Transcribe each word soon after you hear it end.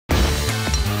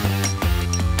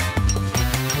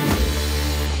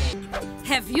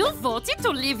Have you voted to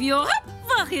leave Europe?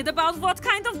 Worried about what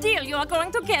kind of deal you are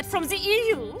going to get from the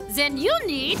EU? Then you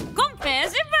need Compare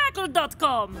the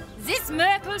Meerkat.com. This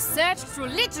Merkel searched through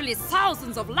literally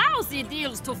thousands of lousy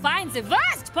deals to find the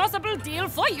worst possible deal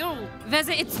for you.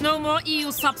 Whether it's no more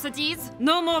EU subsidies,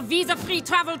 no more visa-free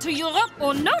travel to Europe,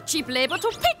 or no cheap labor to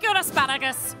pick your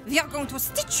asparagus, we are going to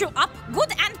stitch you up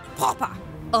good and proper.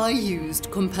 I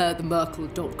used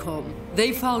CompareTheMerkel.com.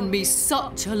 They found me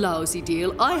such a lousy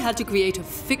deal, I had to create a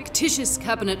fictitious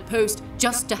cabinet post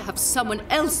just to have someone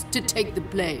else to take the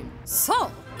blame.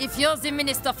 So, if you're the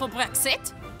Minister for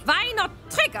Brexit, why not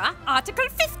trigger Article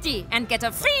 50 and get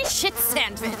a free shit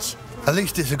sandwich? At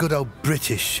least it's a good old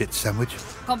British shit sandwich.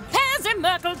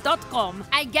 CompareTheMerkel.com.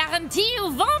 I guarantee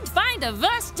you won't find a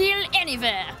worse deal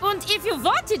anywhere. And if you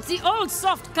wanted the old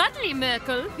soft cuddly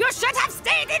Merkel, you should have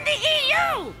stayed in the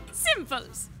EU!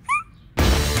 Simples.